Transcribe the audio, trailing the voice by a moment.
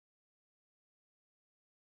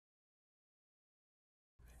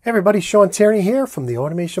Hey everybody, Shawn here from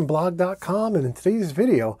theautomationblog.com, and in today's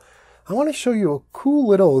video I want to show you a cool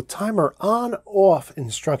little timer on-off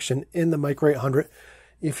instruction in the Micro800.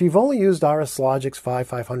 If you've only used RS Logic's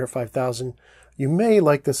 500, 5000, you may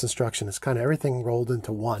like this instruction. It's kind of everything rolled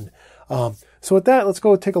into one. So with that, let's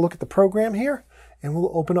go take a look at the program here, and we'll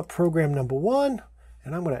open up program number 1,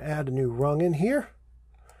 and I'm going to add a new rung in here.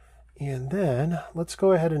 And then let's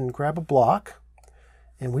go ahead and grab a block.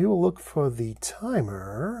 And we will look for the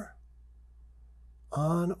timer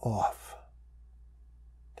on off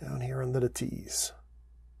down here under the T's.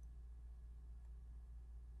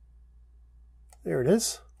 There it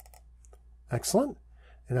is. Excellent.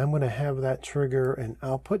 And I'm going to have that trigger an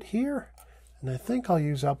output here. And I think I'll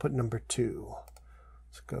use output number 2.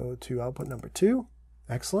 Let's go to output number 2.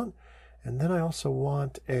 Excellent. And then I also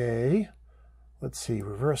want a, let's see,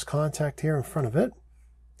 reverse contact here in front of it.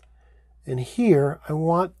 And here, I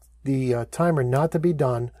want the timer not to be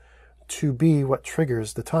done to be what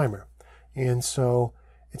triggers the timer. And so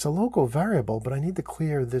it's a local variable, but I need to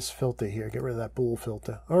clear this filter here, get rid of that bool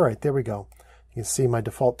filter. All right, there we go. You can see my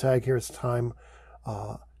default tag here is time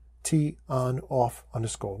T on off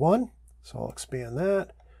underscore 1. So I'll expand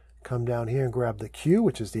that, come down here and grab the Q,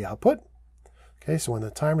 which is the output. Okay, so when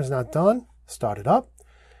the timer's not done, start it up.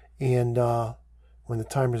 And when the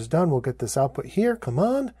timer's done, we'll get this output here, come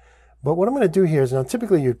on. But what I'm going to do here is, now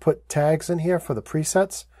typically you'd put tags in here for the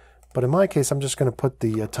presets, but in my case I'm just going to put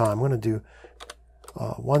the time. I'm going to do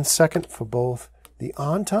 1 second for both the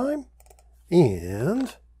on time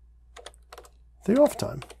and the off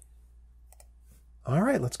time. All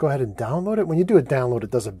right, let's go ahead and download it. When you do a download, it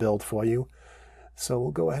does a build for you. So we'll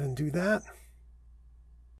go ahead and do that.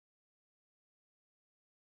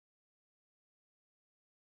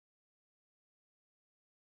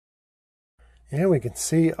 And we can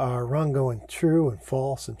see our rung going true and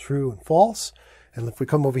false and true and false. And if we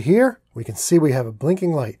come over here, we can see we have a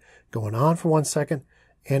blinking light going on for 1 second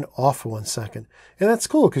and off for 1 second. And that's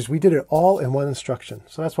cool because we did it all in one instruction.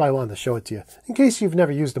 So that's why I wanted to show it to you, in case you've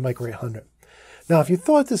never used the Micro800. Now, if you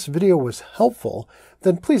thought this video was helpful,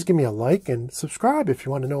 then please give me a like and subscribe if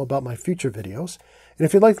you want to know about my future videos. And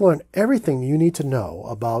if you'd like to learn everything you need to know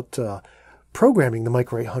about programming the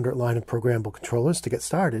Micro800 line of programmable controllers to get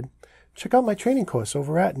started, check out my training course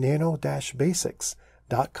over at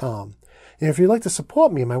nano-basics.com. And if you'd like to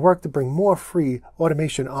support me in my work to bring more free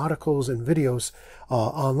automation articles and videos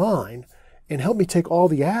online and help me take all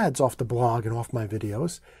the ads off the blog and off my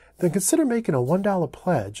videos, then consider making a $1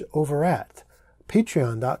 pledge over at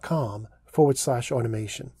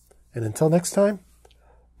patreon.com/automation. And until next time,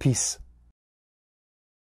 peace.